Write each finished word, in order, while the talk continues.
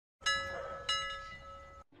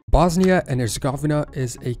Bosnia and Herzegovina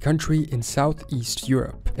is a country in Southeast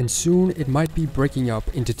Europe, and soon it might be breaking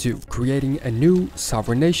up into two, creating a new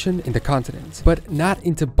sovereign nation in the continent, but not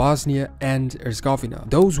into Bosnia and Herzegovina.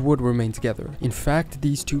 Those would remain together. In fact,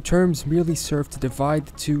 these two terms merely serve to divide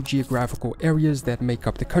the two geographical areas that make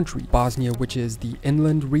up the country, Bosnia, which is the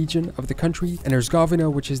inland region of the country, and Herzegovina,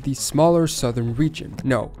 which is the smaller southern region.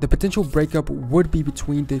 No, the potential breakup would be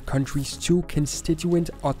between the country's two constituent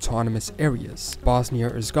autonomous areas, Bosnia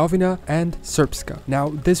Herzegovina and Srpska. Now,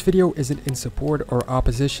 this video isn't in support or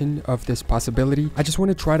opposition of this possibility. I just want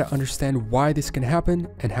to try to understand why this can happen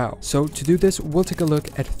and how. So to do this, we'll take a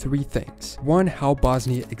look at three things. 1, how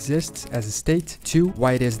Bosnia exists as a state. 2,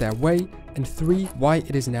 why it is that way. And 3, why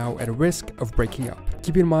it is now at a risk of breaking up.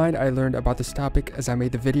 Keep in mind, I learned about this topic as I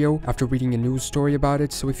made the video after reading a news story about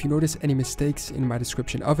it, so if you notice any mistakes in my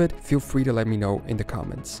description of it, feel free to let me know in the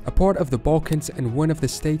comments. A part of the Balkans and one of the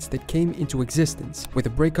states that came into existence with the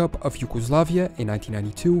breakup of Yugoslavia in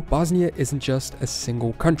 1992, Bosnia isn't just a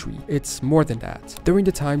single country, it's more than that. During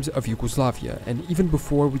the times of Yugoslavia, and even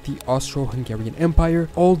before with the Austro-Hungarian Empire,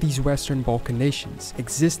 all these Western Balkan nations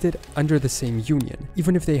existed under the same union.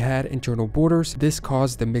 Even if they had internal borders, this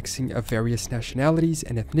caused the mixing of various nationalities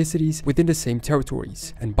and ethnicities within the same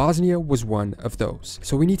territories, and Bosnia was one of those.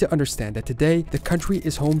 So we need to understand that today, the country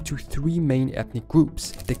is home to 3 main ethnic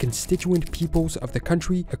groups, the constituent peoples of the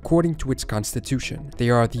country according to its constitution. They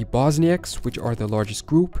are the Bosniaks, which are the largest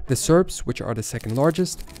group, the Serbs, which are the second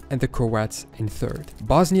largest, and the Croats in third.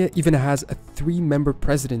 Bosnia even has a 3-member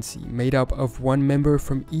presidency made up of 1 member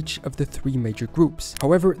from each of the 3 major groups.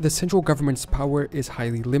 However, the central government's power is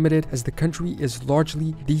highly limited as the country is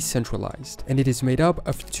largely decentralized, and it is made up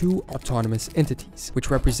of 2 autonomous entities,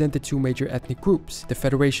 which represent the 2 major ethnic groups, the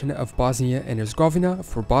Federation of Bosnia and Herzegovina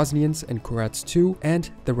for Bosnians and Croats too,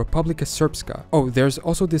 and the Republika Srpska. Oh, there's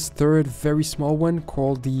also this third very small one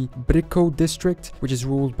called the Briko district, which is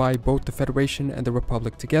ruled by both the Federation and the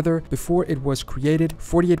Republic together. Before it was created,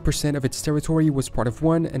 48% of its territory was part of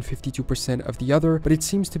one and 52% of the other, but it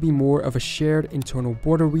seems to be more of a shared internal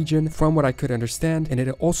border region from what I could understand, and it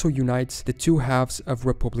also unites the 2 halves of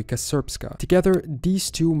Republika Srpska. Together,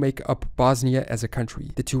 these 2 make up Bosnia as a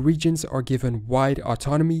country. The 2 regions are given wide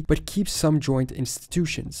autonomy, but keep some joint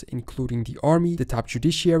institutions, including the army, the top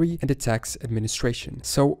judiciary, and the tax administration.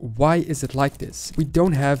 So why is it like this? We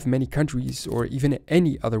don't have many countries, or even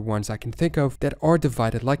any other ones I can think of, that are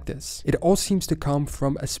divided like this. It all seems to come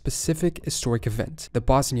from a specific historic event, the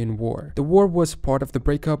Bosnian War. The war was part of the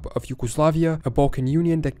breakup of Yugoslavia, a Balkan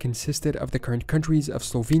union that consisted of the current countries of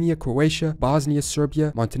Slovenia, Croatia, Bosnia,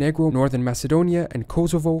 Serbia, Montenegro, Northern Macedonia, and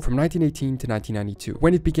Kosovo from 1918 to 1992.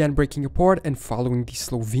 When it began breaking apart and following the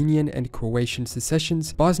Slovenian and Croatian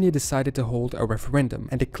secessions, Bosnia decided to hold a referendum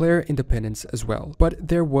and declare independence as well. But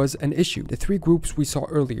there was an issue. The 3 groups we saw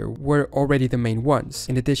earlier were already the main ones.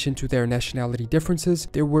 In addition to their nationality differences,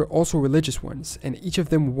 there were also religious ones, and each of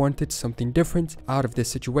them wanted something different out of this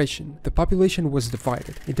situation. The population was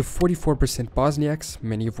divided into 44% Bosniaks,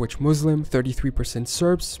 many of which Muslim, 33%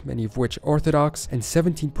 Serbs, many of which Orthodox, and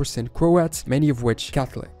 17% Croats, many of which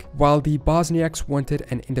Catholic. While the Bosniaks wanted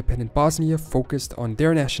an independent Bosnia focused on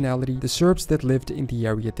their nationality, the Serbs that lived in the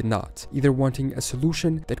area did not, either wanting a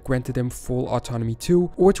solution that granted them full autonomy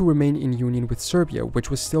too, or to remain in union with Serbia, which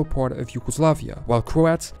was still part of Yugoslavia, while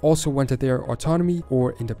Croats also wanted their autonomy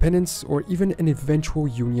or independence, or even an eventual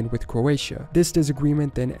union with Croatia. This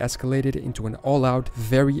disagreement then escalated into an all-out,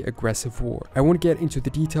 very aggressive war. I won't get into the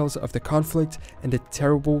details of the conflict and the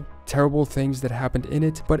terrible things that happened in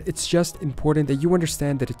it, but it's just important that you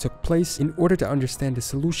understand that it took place in order to understand the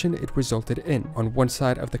solution it resulted in. On one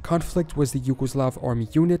side of the conflict was the Yugoslav army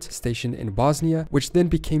unit stationed in Bosnia, which then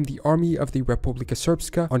became the army of the Republika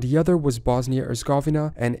Srpska. On the other was Bosnia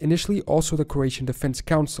Herzegovina, and initially also the Croatian Defense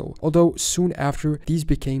Council, although soon after these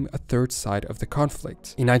became a third side of the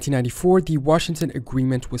conflict. In 1994, the Washington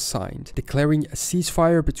Agreement was signed, declaring a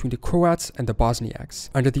ceasefire between the Croats and the Bosniaks.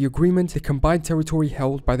 Under the agreement, the combined territory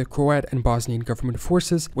held by the Croat and Bosnian government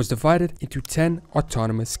forces was divided into 10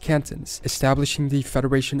 autonomous cantons, establishing the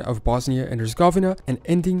Federation of Bosnia and Herzegovina and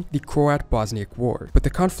ending the Croat-Bosniak War. But the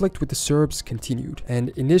conflict with the Serbs continued, and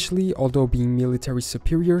initially, although being military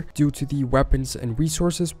superior due to the weapons and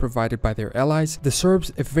resources provided by their allies, the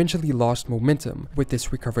Serbs eventually lost momentum with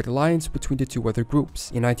this recovered alliance between the 2 other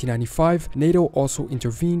groups. In 1995, NATO also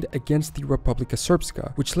intervened against the Republika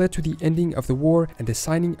Srpska, which led to the ending of the war and the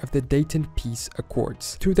signing of the Dayton Peace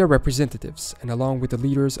Accords. Through their representatives, and along with the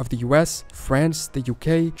leaders of the US, France, the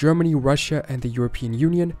UK, Germany, Russia, and the European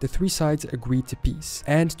Union, the three sides agreed to peace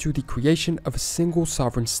and to the creation of a single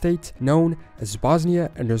sovereign state known as Bosnia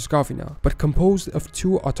and Herzegovina, but composed of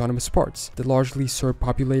two autonomous parts, the largely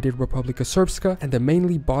Serb-populated Republika Srpska and the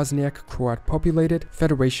mainly Bosniak-Croat-populated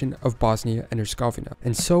Federation of Bosnia and Herzegovina.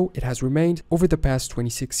 And so it has remained over the past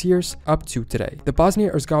 26 years up to today. The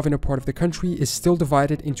Bosnia-Herzegovina part of the country is still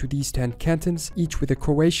divided into these 10 cantons, each with a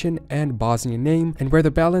Croatian and Bosnian name, and where the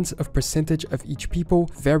balance of percentage of each people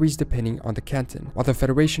varies depending on the canton. While the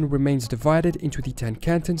federation remains divided into the 10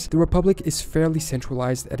 cantons, the republic is fairly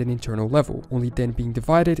centralized at an internal level, only then being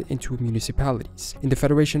divided into municipalities. In the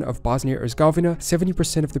Federation of Bosnia-Herzegovina,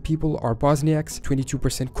 70% of the people are Bosniaks,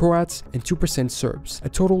 22% Croats, and 2% Serbs, a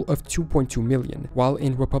total of 2.2 million, while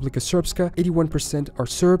in Republika Srpska, 81% are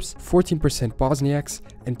Serbs, 14% Bosniaks,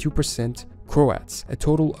 and 2% Croats, a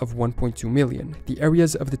total of 1.2 million. The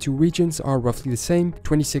areas of the two regions are roughly the same,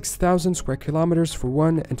 26,000 square kilometers for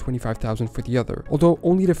one and 25,000 for the other, although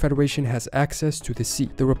only the Federation has access to the sea.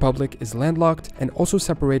 The Republic is landlocked and also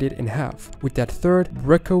separated in half, with that third,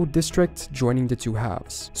 Brčko district, joining the two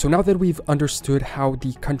halves. So now that we've understood how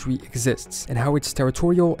the country exists, and how its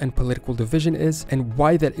territorial and political division is, and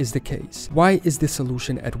why that is the case, why is the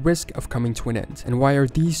solution at risk of coming to an end, and why are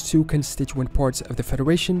these two constituent parts of the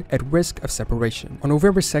Federation at risk of separation? On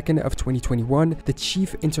November 2nd of 2021, the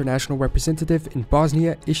chief international representative in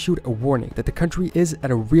Bosnia issued a warning that the country is at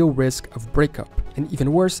a real risk of breakup, and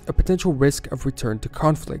even worse, a potential risk of return to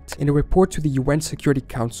conflict. In a report to the UN Security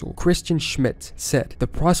Council, Christian Schmidt said, "The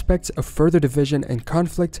prospects of further division and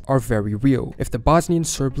conflict are very real if the Bosnian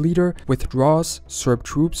Serb leader withdraws Serb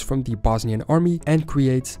troops from the Bosnian army and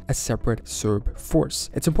creates a separate Serb force."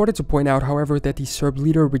 It's important to point out, however, that the Serb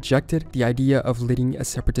leader rejected the idea of leading a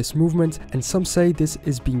separatist movement, and some say this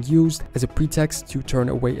is being used as a pretext to turn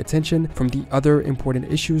away attention from the other important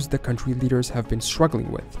issues the country leaders have been struggling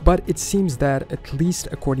with. But it seems that, at least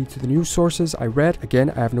according to the news sources I read,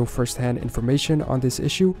 again, I have no first-hand information on this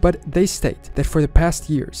issue, but they state that for the past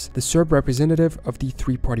years, the Serb representative of the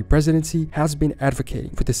three-party presidency has been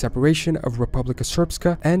advocating for the separation of Republika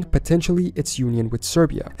Srpska and potentially its union with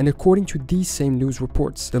Serbia. And according to these same news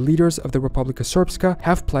reports, the leaders of the Republika Srpska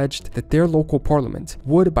have pledged that their local parliament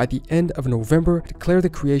would, by the end of November, declare the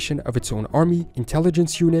creation of its own army,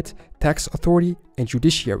 intelligence unit, tax authority, and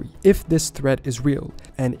judiciary. If this threat is real,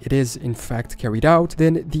 and it is in fact carried out,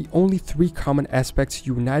 then the only three common aspects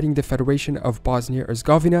uniting the Federation of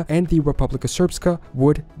Bosnia-Herzegovina and the Republika Srpska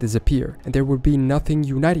would disappear, and there would be nothing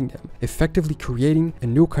uniting them, effectively creating a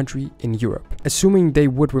new country in Europe. Assuming they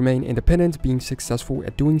would remain independent, being successful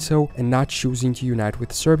at doing so, and not choosing to unite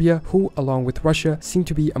with Serbia, who, along with Russia, seem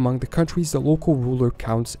to be among the countries the local ruler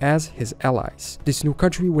counts as his allies. This new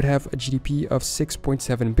country would have a GDP of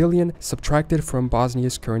 6.7 billion, subtracted from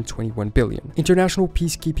Bosnia's current 21 billion. International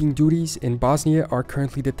peacekeeping duties in Bosnia are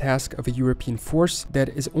currently the task of a European force that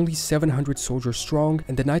is only 700 soldiers strong,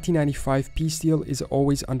 and the 1995 peace deal is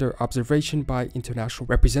always under observation by international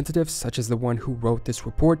representatives such as the one who wrote this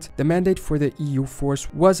report. The mandate for the EU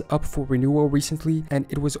force was up for renewal recently, and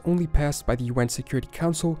it was only passed by the UN Security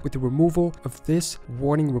Council with the removal of this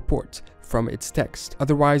warning report from its text.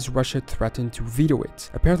 Otherwise, Russia threatened to veto it,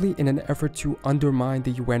 apparently in an effort to undermine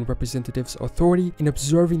the UN representative's authority in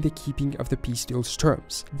observing the keeping of the peace deal's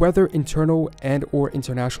terms. Whether internal and/or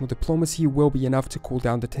international diplomacy will be enough to cool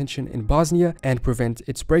down the tension in Bosnia and prevent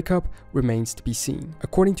its breakup remains to be seen.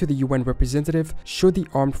 According to the UN representative, should the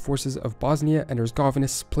armed forces of Bosnia and Herzegovina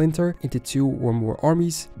splinter into two or more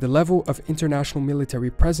armies, the level of international military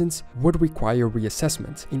presence would require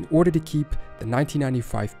reassessment in order to keep the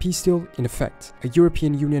 1995 peace deal in effect. A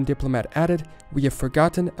European Union diplomat added, "We have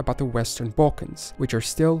forgotten about the Western Balkans, which are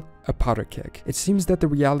still a powder keg." It seems that the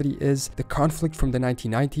reality is the conflict from the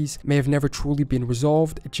 1990s may have never truly been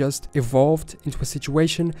resolved. It just evolved into a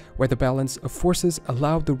situation where the balance of forces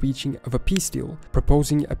allowed the reaching of a peace deal,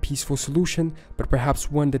 proposing a peaceful solution, but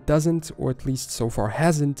perhaps one that doesn't, or at least so far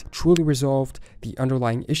hasn't, truly resolved the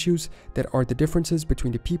underlying issues that are the differences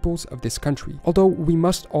between the peoples of this country. Although we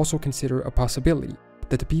must also consider a possibility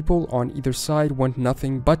that the people on either side want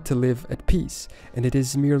nothing but to live at peace, and it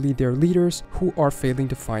is merely their leaders who are failing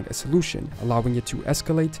to find a solution, allowing it to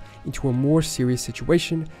escalate into a more serious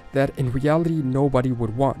situation that in reality nobody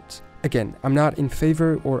would want. Again, I'm not in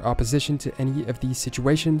favor or opposition to any of these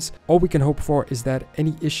situations. All we can hope for is that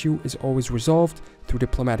any issue is always resolved through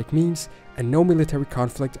diplomatic means and no military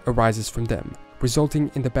conflict arises from them.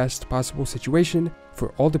 resulting in the best possible situation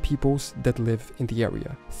for all the peoples that live in the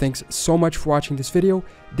area. Thanks so much for watching this video.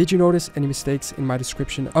 Did you notice any mistakes in my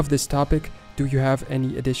description of this topic? Do you have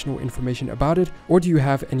any additional information about it, or do you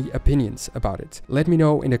have any opinions about it? Let me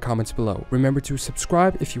know in the comments below. Remember to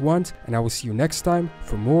subscribe if you want, and I will see you next time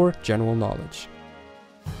for more general knowledge.